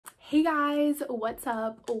Hey guys, what's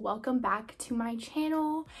up? Welcome back to my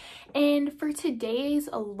channel, and for today's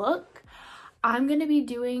look I'm gonna be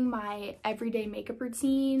doing my everyday makeup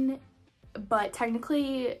routine, but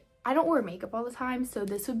technically I don't wear makeup all the time, so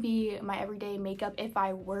this would be my everyday makeup if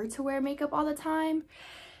I were to wear makeup all the time.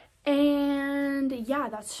 And yeah,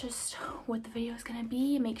 that's just what the video is gonna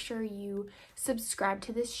be. Make sure you subscribe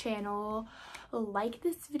to this channel, like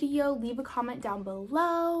this video, leave a comment down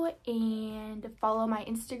below, and follow my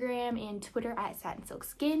Instagram and Twitter at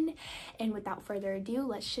satinsilkskin. And without further ado,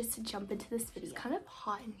 let's just jump into this video. It's kind of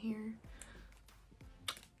hot in here.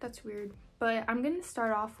 That's weird. But I'm gonna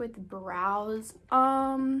start off with brows.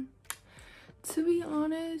 To be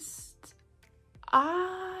honest,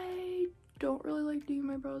 I don't really like doing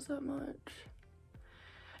my brows that much,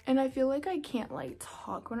 and I feel like I can't like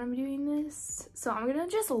talk when I'm doing this, so I'm gonna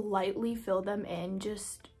just lightly fill them in,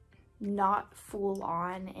 just not full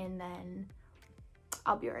on, and then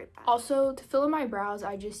I'll be right back. Also, to fill in my brows,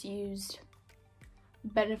 I just used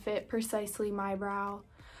Benefit Precisely My Brow.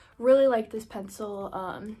 Really like this pencil.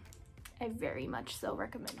 I very much so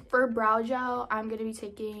recommend it. For brow gel, I'm gonna be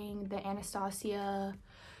taking the Anastasia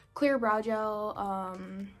clear brow gel.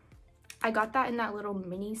 I got that in that little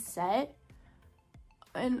mini set,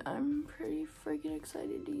 and I'm pretty freaking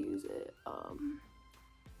excited to use it.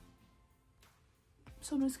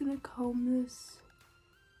 So I'm just gonna comb this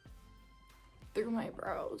through my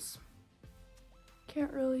brows.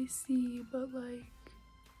 Can't really see, but like,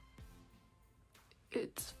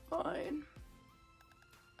 it's fine.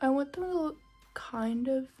 I want them to look kind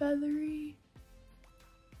of feathery,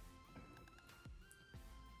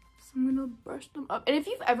 so I'm gonna brush them up. And if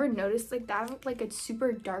you've ever noticed like that, like a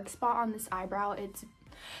super dark spot on this eyebrow, it's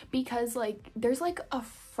because like there's like a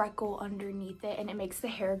freckle underneath it, and it makes the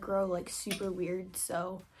hair grow like super weird,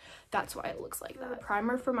 so that's why it looks like that.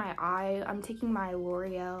 Primer for my eye, I'm taking my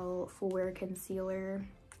L'Oreal Full Wear Concealer.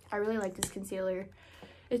 I really like this concealer.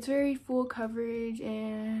 It's very full coverage,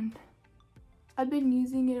 and I've been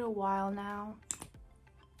using it a while now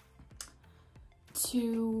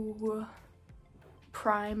to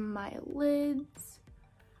prime my lids,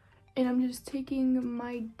 and I'm just taking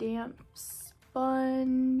my damp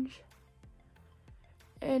sponge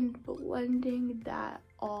and blending that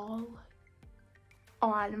all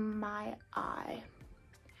on my eye.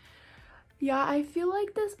 Yeah, I feel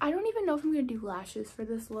like this, I don't even know if I'm gonna do lashes for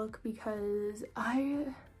this look, because I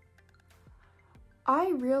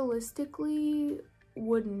realistically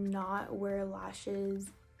would not wear lashes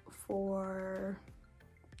for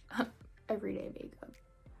everyday makeup.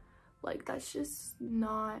 Like, that's just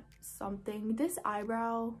not something. This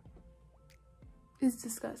eyebrow is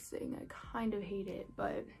disgusting. I kind of hate it,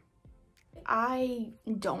 but I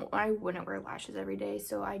wouldn't wear lashes every day,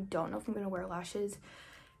 so I don't know if I'm gonna wear lashes,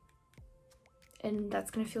 and that's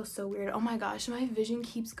gonna feel so weird. Oh my gosh, my vision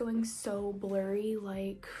keeps going so blurry.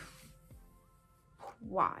 Like,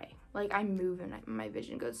 why? Like, I move and my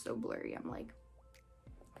vision goes so blurry. I'm like,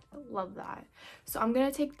 I love that. So I'm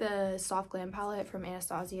gonna take the Soft Glam palette from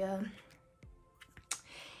Anastasia,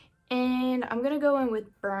 and I'm gonna go in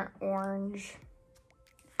with burnt orange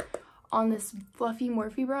on this fluffy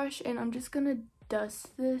Morphe brush, and I'm just gonna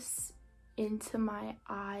dust this into my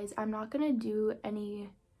eyes. I'm not gonna do any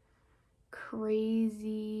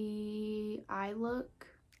crazy eye look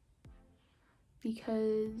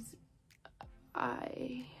because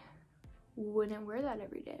I wouldn't wear that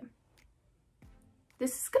every day.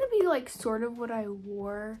 This is gonna be like sort of what I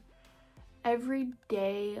wore every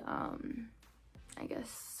day, I guess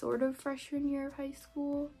sort of freshman year of high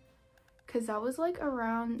school, because that was like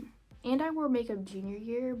around, and I wore makeup junior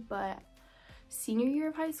year, but senior year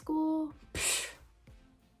of high school,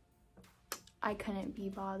 I couldn't be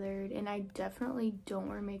bothered, and I definitely don't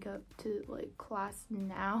wear makeup to like class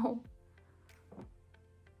now.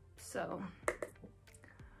 So,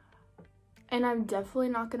 and I'm definitely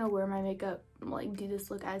not gonna wear my makeup, like do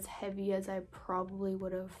this look as heavy as I probably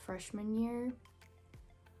would have freshman year,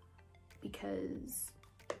 because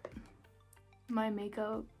my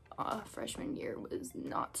makeup freshman year was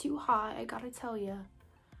not too hot, I gotta tell ya.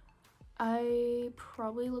 I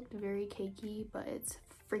probably looked very cakey, but it's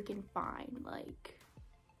freaking fine. Like,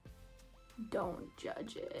 don't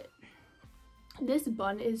judge it. This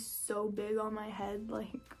bun is so big on my head,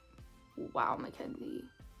 like, wow, Mackenzie.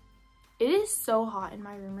 It is so hot in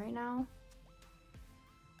my room right now.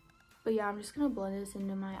 But yeah, I'm just gonna blend this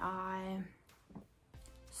into my eye,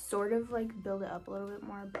 sort of like build it up a little bit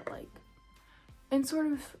more, but like, and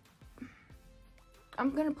sort of,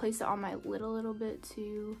 I'm gonna place it on my lid a little bit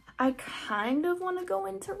too. I kind of want to go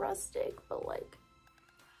into rustic, but like,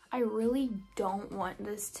 I really don't want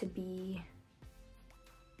this to be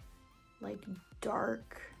like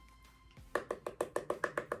dark.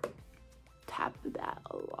 Tap that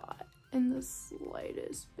a lot in the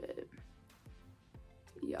slightest bit.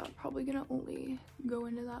 Yeah, probably gonna only go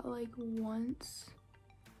into that like once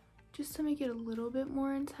just to make it a little bit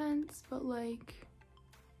more intense, but like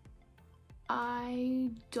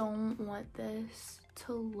I don't want this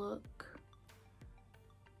to look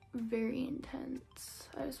very intense.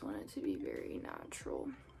 I just want it to be very natural.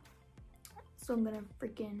 So I'm gonna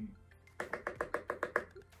freaking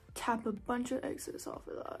tap a bunch of excess off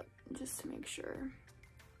of that just to make sure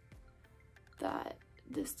that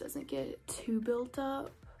this doesn't get too built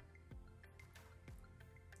up,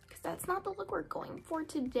 because that's not the look we're going for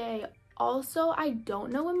today. Also, I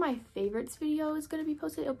don't know when my favorites video is going to be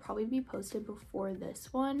posted. It'll probably be posted before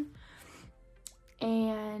this one,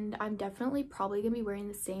 and I'm definitely probably going to be wearing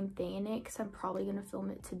the same thing in it because I'm probably going to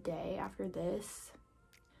film it today after this.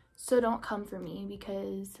 So don't come for me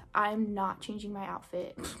because I'm not changing my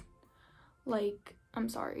outfit. Like, I'm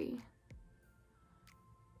sorry.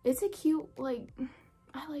 It's a cute, like,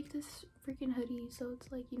 I like this freaking hoodie, so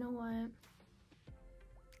it's like, you know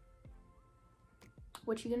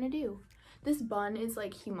what you gonna do? This bun is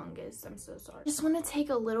like humongous. I'm so sorry. Just want to take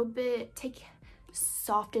a little bit, take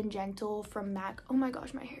Soft and Gentle from MAC. Oh my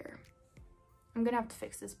gosh, my hair. I'm gonna have to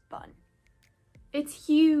fix this bun. It's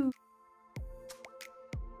huge.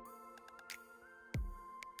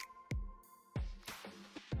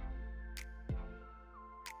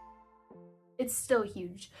 It's still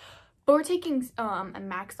huge. But we're taking a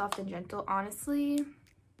MAC Soft and Gentle. Honestly,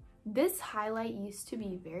 this highlight used to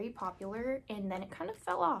be very popular and then it kind of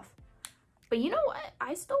fell off. But you know what?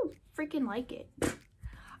 I still freaking like it.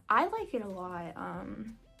 I like it a lot.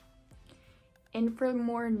 And for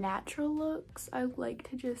more natural looks, I like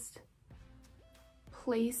to just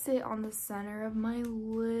place it on the center of my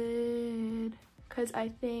lid because I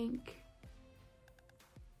think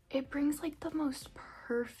it brings like the most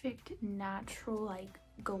perfect natural like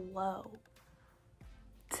glow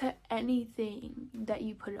to anything that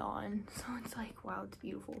you put on. So it's like, wow, it's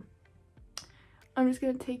beautiful. I'm just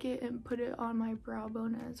gonna take it and put it on my brow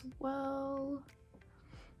bone as well.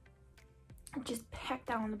 Just pack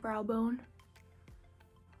that on the brow bone.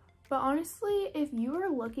 But honestly, if you are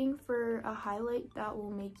looking for a highlight that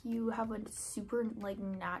will make you have a super like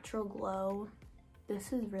natural glow,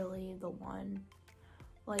 this is really the one.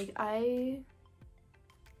 Like I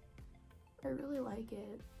really like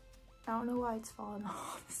it. I don't know why it's fallen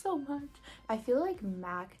off so much. I feel like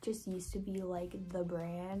MAC just used to be like the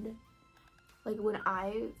brand. Like when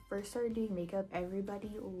I first started doing makeup,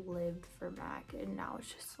 everybody lived for MAC, and now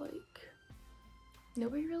it's just like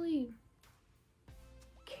nobody really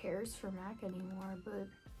cares for MAC anymore. But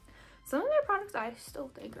some of their products I still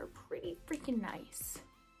think are pretty freaking nice.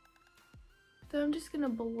 So I'm just gonna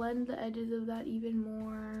blend the edges of that even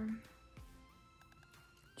more.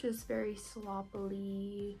 Just very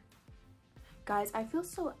sloppily. Guys, I feel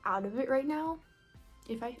so out of it right now.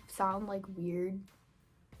 If I sound like weird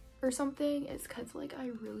or something, it's because like I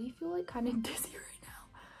really feel like kind of dizzy right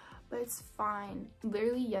now. But it's fine.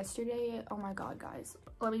 Literally yesterday, oh my god, guys,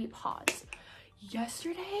 let me pause.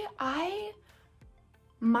 Yesterday,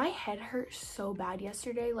 my head hurt so bad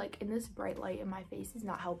yesterday. Like, in this bright light in my face is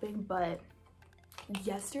not helping, but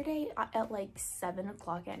yesterday at like 7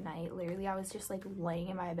 o'clock at night, literally I was just like laying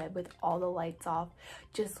in my bed with all the lights off,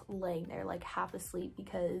 just laying there like half asleep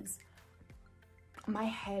because my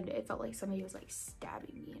head, it felt like somebody was like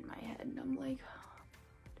stabbing me in my head, and I'm like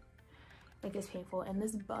it's painful. And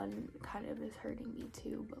this bun kind of is hurting me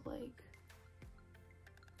too, but like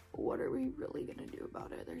what are we really gonna do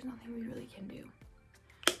about it? There's nothing we really can do.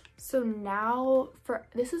 So now for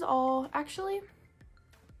this is all, actually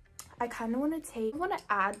I kind of want to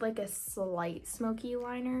add like a slight smoky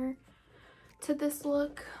liner to this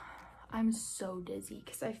look. I'm so dizzy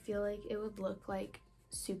because I feel like it would look like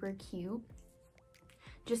super cute.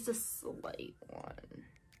 Just a slight one.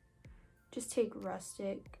 Just take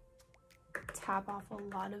Rustic, tap off a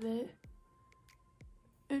lot of it,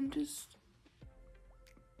 and just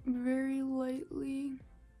very lightly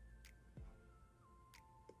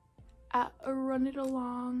run it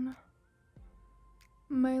along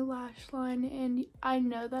my lash line. And I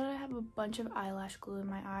know that I have a bunch of eyelash glue in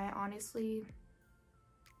my eye, honestly.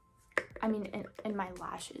 I mean, in my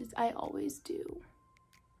lashes, I always do.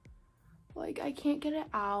 Like, I can't get it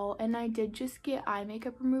out, and I did just get eye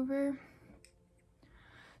makeup remover,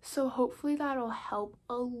 so hopefully that'll help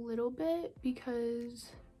a little bit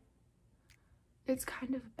because it's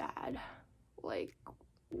kind of bad. Like,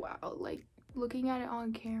 wow, like looking at it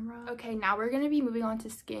on camera. Okay, now we're gonna be moving on to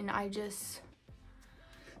skin. I just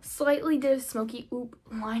slightly did a smoky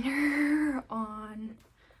liner on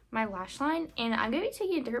my lash line, and I'm gonna be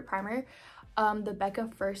taking a different primer, the Becca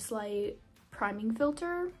First Light priming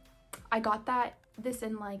filter. I got this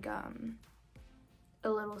in like a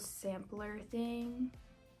little sampler thing.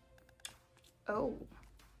 Oh,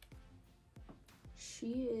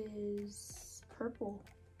 she is purple.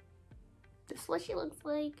 This is what she looks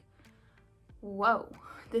like. Whoa,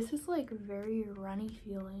 this is like very runny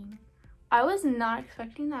feeling. I was not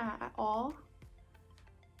expecting that at all,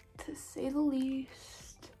 to say the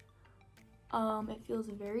least. It feels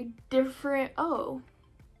very different. Oh,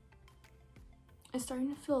 it's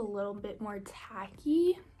starting to feel a little bit more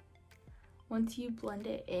tacky once you blend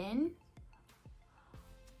it in.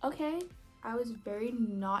 Okay, I was very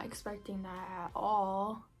not expecting that at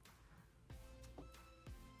all.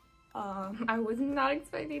 I was not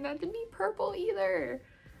expecting that to be purple either.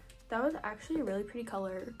 That was actually a really pretty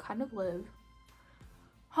color, kind of live.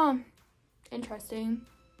 Huh, interesting.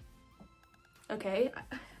 Okay,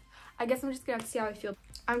 I guess I'm just gonna have to see how I feel.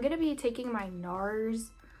 I'm gonna be taking my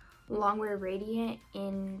NARS Longwear Radiant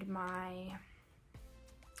and my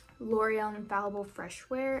L'Oreal Infallible Fresh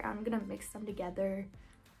Wear. I'm gonna mix them together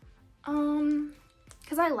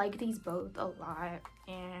because I like these both a lot,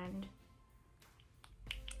 and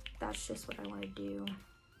that's just what I want to do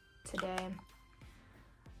today.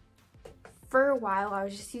 For a while I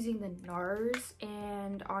was just using the NARS,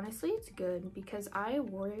 and honestly it's good because I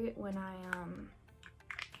wore it when I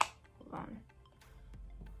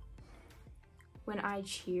when I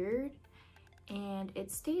cheered, and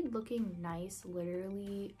it stayed looking nice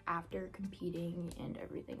literally after competing and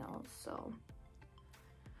everything else. So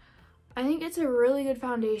I think it's a really good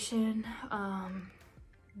foundation.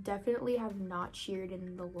 Definitely have not cheered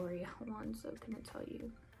in the L'Oreal one, so I couldn't tell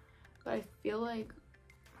you, but I feel like,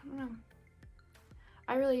 I don't know,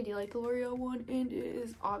 I really do like the L'Oreal one, and it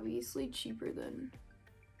is obviously cheaper than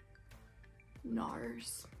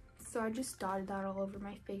NARS. So I just dotted that all over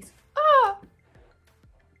my face. Ah!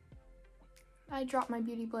 I dropped my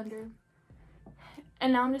beauty blender.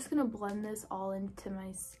 And now I'm just gonna blend this all into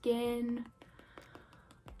my skin.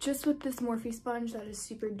 Just with this Morphe sponge that is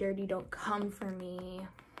super dirty. Don't come for me.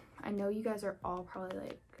 I know you guys are all probably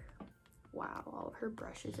like, wow, all of her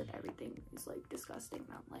brushes and everything is like disgusting.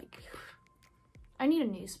 I'm like, I need a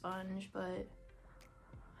new sponge, but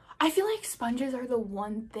I feel like sponges are the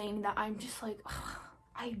one thing that I'm just like, ugh,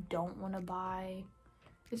 I don't want to buy.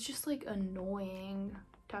 It's just like annoying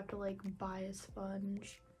to have to like buy a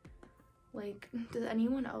sponge. Like, does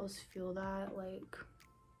anyone else feel that? Like,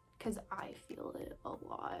 because I feel it a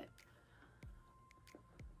lot.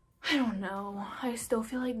 I don't know. I still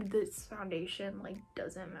feel like this foundation like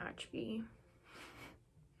doesn't match me.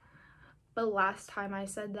 But last time I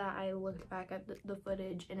said that, I looked back at the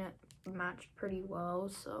footage and it matched pretty well,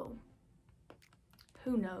 so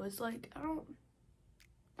who knows? Like,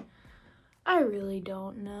 I really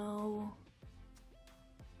don't know.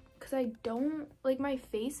 Cause I don't, like, my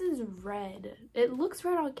face is red. It looks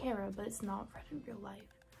red on camera, but it's not red in real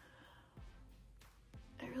life.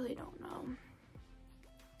 I really don't know.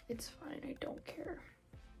 It's fine, I don't care.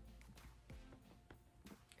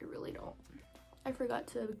 I really don't. I forgot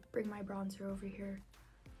to bring my bronzer over here.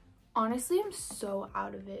 Honestly, I'm so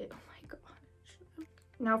out of it. Oh my gosh.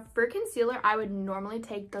 Now for concealer, I would normally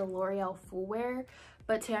take the L'Oreal Full Wear,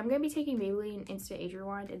 but today I'm gonna be taking Maybelline Instant Age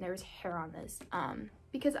Rewind, and there's hair on this.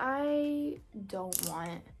 Because I don't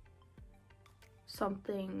want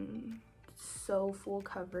something so full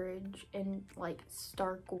coverage and like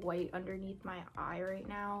stark white underneath my eye right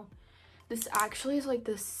now. This actually is like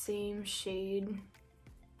the same shade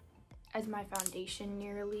as my foundation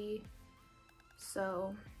nearly,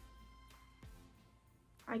 so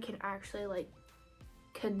I can actually like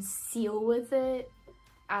conceal with it,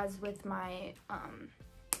 as with my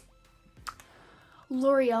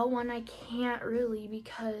L'Oreal one I can't really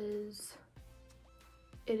because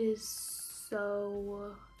it is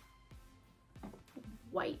so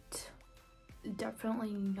white.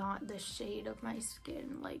 Definitely not the shade of my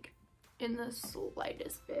skin, like in the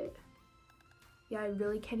slightest bit. Yeah, I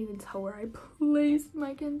really can't even tell where I placed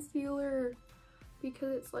my concealer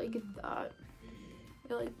because it's like that.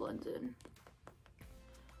 It like blends in.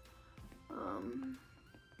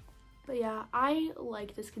 But yeah, I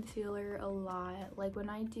like this concealer a lot. Like when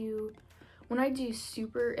I do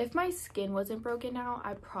super, if my skin wasn't broken out,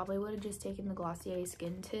 I probably would have just taken the Glossier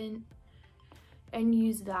Skin Tint and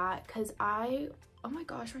used that, because oh my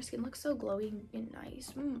gosh, my skin looks so glowy and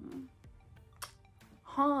nice.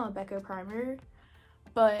 Becca primer.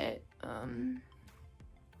 But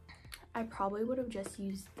I probably would have just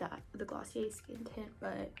used the Glossier Skin Tint,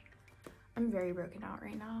 but I'm very broken out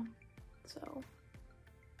right now, so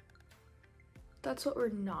that's what we're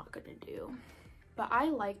not gonna do. But I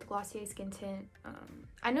like the Glossier Skin Tint.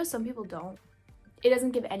 I know some people don't. It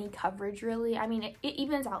doesn't give any coverage really. I mean, it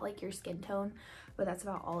evens out like your skin tone, but that's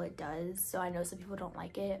about all it does. So I know some people don't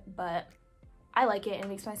like it, but I like it and it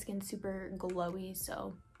makes my skin super glowy,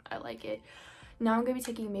 so I like it. Now I'm gonna be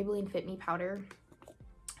taking Maybelline Fit Me powder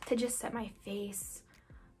to just set my face.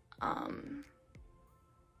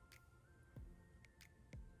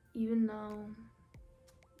 Even though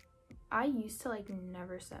I used to like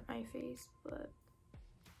never set my face, but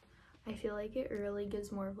I feel like it really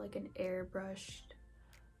gives more of like an airbrushed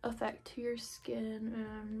effect to your skin,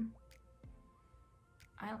 and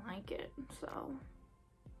I like it. So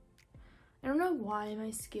I don't know why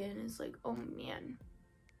my skin is like, oh man,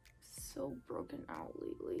 so broken out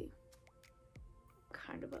lately.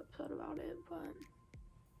 Kind of upset about it, but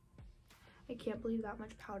I can't believe that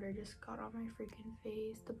much powder just got on my freaking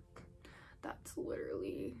face. That's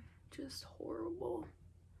literally just horrible.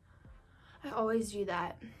 I always do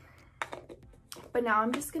that. But now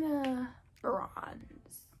I'm just gonna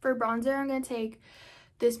bronze. For bronzer, I'm gonna take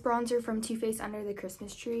this bronzer from Too Faced Under the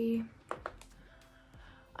Christmas Tree.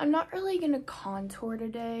 I'm not really gonna contour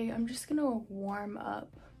today. I'm just gonna warm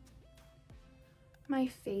up my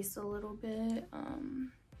face a little bit.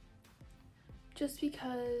 Just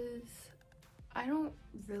because I don't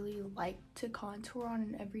really like to contour on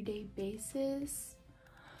an everyday basis.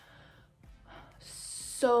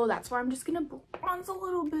 So that's why I'm just gonna bronze a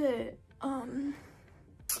little bit.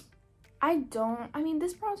 I mean,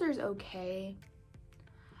 this bronzer is okay.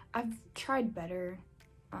 I've tried better.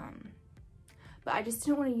 But I just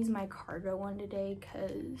didn't want to use my cargo one today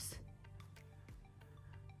because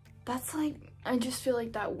that's like, I just feel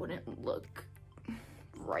like that wouldn't look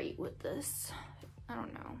right with this. I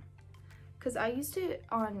don't know. Because I used it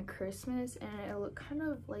on Christmas and it looked kind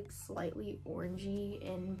of like slightly orangey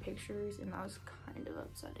in pictures and that was kind of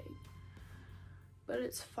upsetting. But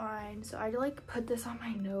it's fine. So I like put this on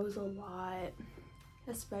my nose a lot.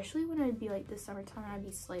 Especially when it'd be like the summertime, I'd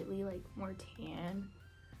be slightly like more tan.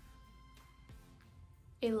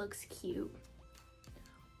 It looks cute.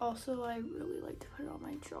 Also, I really like to put it on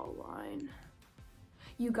my jawline.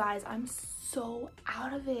 You guys, I'm so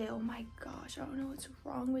out of it. Oh my gosh, I don't know what's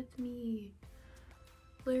wrong with me.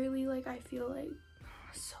 Literally, like, I feel like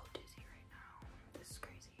I'm so dizzy right now. This is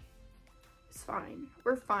crazy. It's fine.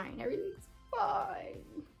 We're fine. Everything's fine.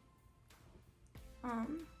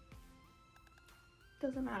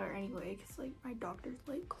 Doesn't matter anyway, because like my doctor's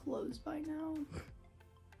like closed by now.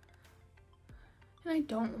 And I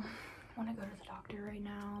don't want to go to the doctor right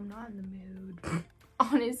now. I'm not in the mood.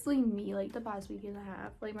 Honestly, me, like the past week and a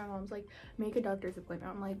half, like my mom's like, make a doctor's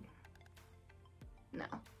appointment. I'm like, no,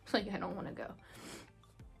 like I don't want to go.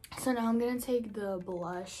 So now I'm gonna take the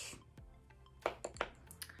blush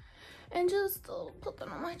and just put that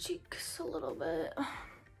on my cheeks a little bit.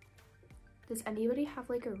 Does anybody have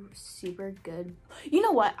like a super good, you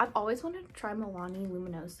know what, I've always wanted to try Milani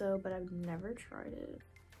Luminoso, but I've never tried it.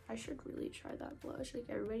 I should really try that blush. Like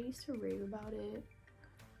everybody used to rave about it.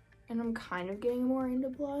 And I'm kind of getting more into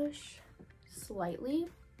blush, slightly.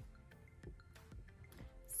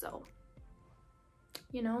 So,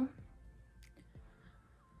 you know.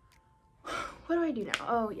 What do I do now?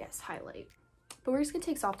 Oh yes, highlight. But we're just gonna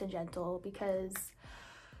take Soft and Gentle because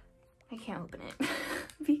I can't open it.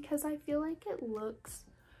 Because I feel like it looks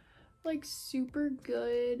like super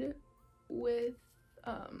good with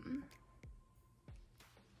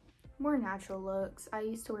more natural looks. I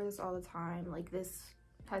used to wear this all the time. Like this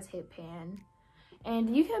has hip pan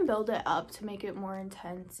and you can build it up to make it more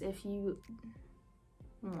intense if you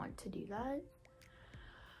want to do that.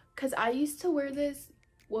 Because I used to wear this,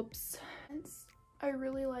 whoops, I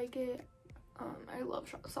really like it. I love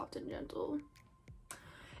Soft and Gentle.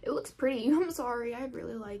 It looks pretty. I'm sorry, I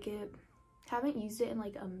really like it. Haven't used it in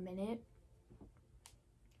like a minute.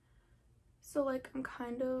 So like I'm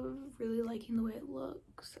kind of really liking the way it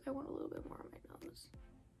looks. I want a little bit more on my nose.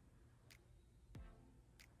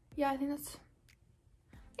 Yeah, I think that's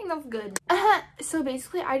good. So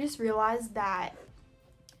basically I just realized that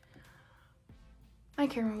my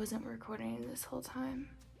camera wasn't recording this whole time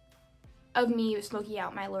of me smoking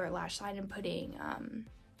out my lower lash line and putting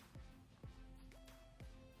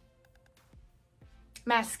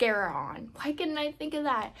mascara on. Why couldn't I think of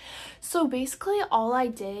that? So basically all I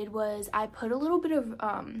did was I put a little bit of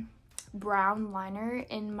brown liner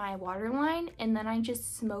in my waterline and then I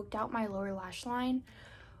just smoked out my lower lash line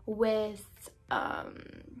with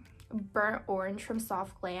burnt orange from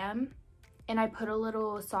Soft Glam, and I put a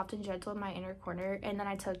little Soft and Gentle in my inner corner, and then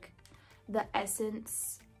I took the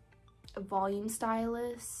Essence volume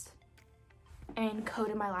stylist and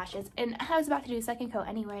coated my lashes, and I was about to do a second coat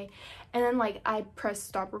anyway, and then like I pressed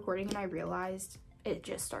stop recording and I realized it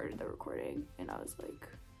just started the recording, and I was like,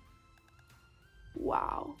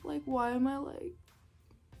 wow, like why am I like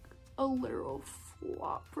a literal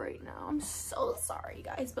flop right now? I'm so sorry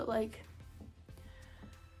guys, but like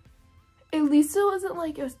at least it wasn't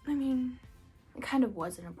like it was, I mean it kind of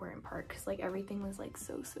was an important part because like everything was like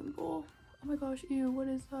so simple. Oh my gosh, ew, what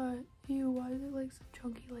is that? Ew, why is it like so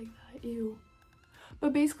chunky like that? Ew.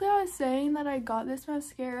 But basically I was saying that I got this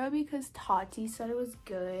mascara because Tati said it was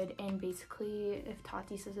good, and basically if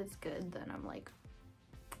Tati says it's good, then I'm like,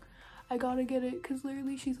 I gotta get it, because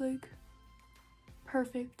literally she's like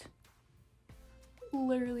perfect.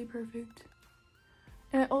 Literally perfect.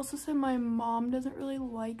 And I also said my mom doesn't really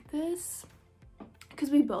like this because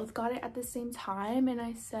we both got it at the same time, and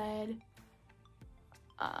I said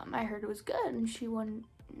I heard it was good, and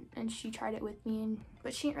she tried it with me,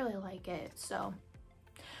 but she didn't really like it. So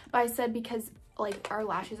but I said because like our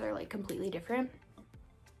lashes are like completely different,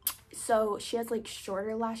 so she has like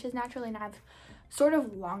shorter lashes naturally, and I have sort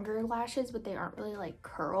of longer lashes, but they aren't really like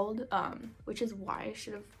curled, which is why I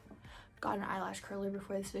should have gotten an eyelash curler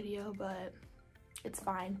before this video, but it's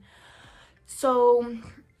fine. So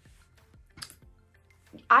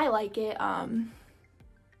I like it. I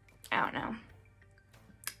don't know.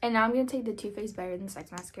 And now I'm gonna take the Too Faced Better Than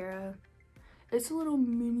Sex mascara. It's a little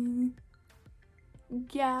mini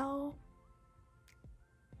gal,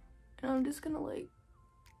 and I'm just gonna like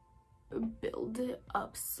build it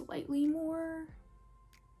up slightly more,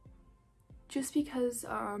 just because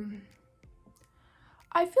I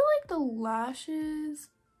feel like the lashes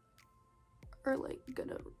are like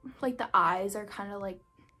gonna, like the eyes are kind of like,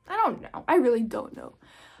 I don't know, I really don't know.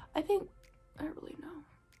 I don't really know.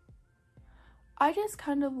 I just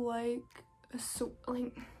kind of like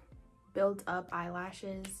build up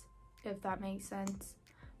eyelashes, if that makes sense.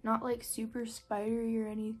 Not like super spidery or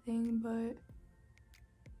anything, but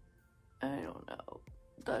I don't know.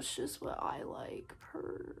 That's just what I like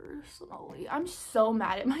personally. I'm so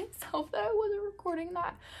mad at myself that I wasn't recording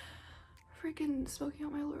that. Freaking smoking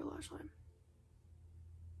out my lower lash line.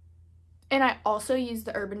 And I also used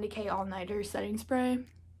the Urban Decay All Nighter setting spray.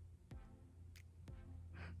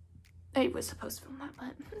 I was supposed to film that, but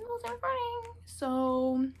it wasn't recording.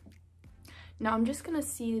 So now I'm just gonna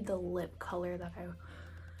see the lip color that I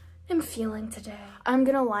am feeling today. I'm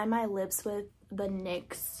gonna line my lips with the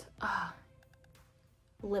NYX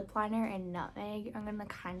lip liner and Nutmeg. I'm gonna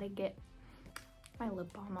kind of get my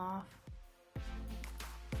lip balm off.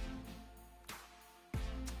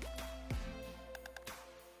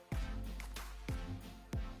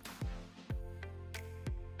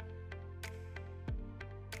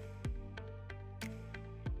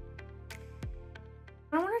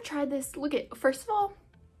 I want to try this. Look at, first of all,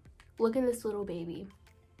 look at this little baby.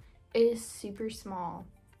 It is super small.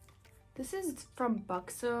 This is from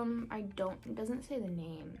Buxom. It doesn't say the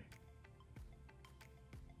name.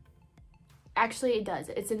 Actually, it does.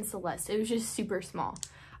 It's in Celeste. It was just super small.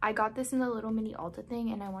 I got this in the little mini Ulta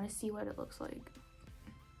thing, and I want to see what it looks like.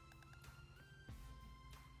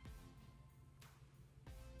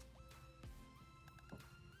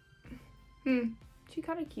 She's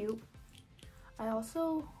kind of cute. I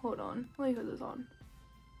also, hold on, let me put this on.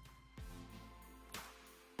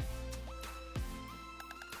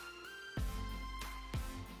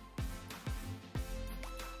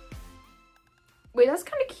 Wait, that's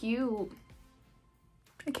kind of cute.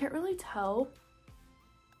 I can't really tell.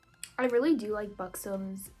 I really do like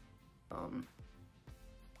Buxom's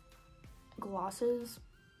glosses.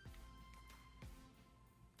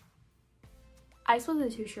 I just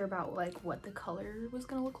wasn't too sure about like what the color was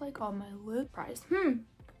gonna look like on my lip. Price.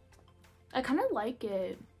 I kind of like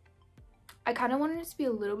it. I kind of wanted it to be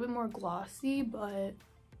a little bit more glossy, but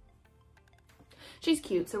she's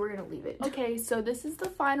cute, so we're gonna leave it. Okay, so this is the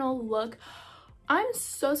final look. I'm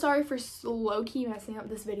so sorry for low-key messing up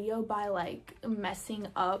this video by like messing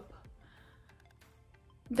up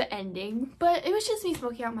the ending, but it was just me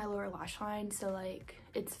smoking out my lower lash line, so like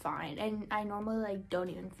it's fine. And I normally like don't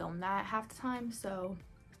even film that half the time, so,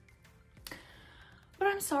 but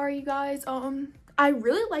I'm sorry you guys. I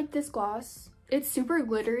really like this gloss. It's super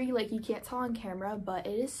glittery, like you can't tell on camera, but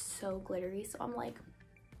it is so glittery, so I'm like,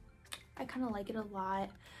 I kind of like it a lot.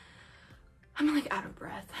 I'm like out of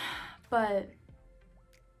breath, but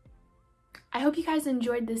I hope you guys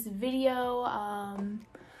enjoyed this video.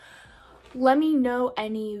 Let me know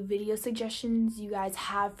any video suggestions you guys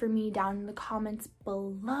have for me down in the comments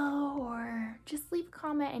below, or just leave a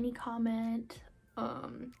comment, any comment.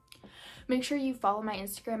 Make sure you follow my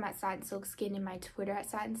Instagram at satinsilkskin and my Twitter at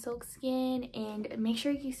satinsilkskin, and make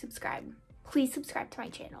sure you subscribe. Please subscribe to my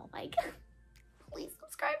channel. Like, please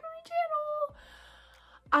subscribe to my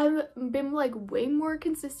channel. I've been like way more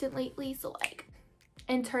consistent lately, so like,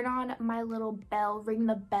 and turn on my little bell, ring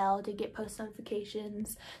the bell to get post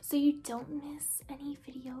notifications so you don't miss any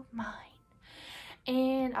video of mine.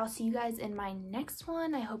 And I'll see you guys in my next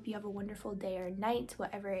one. I hope you have a wonderful day or night,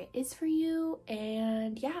 whatever it is for you.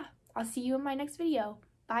 And yeah, I'll see you in my next video.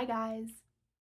 Bye guys.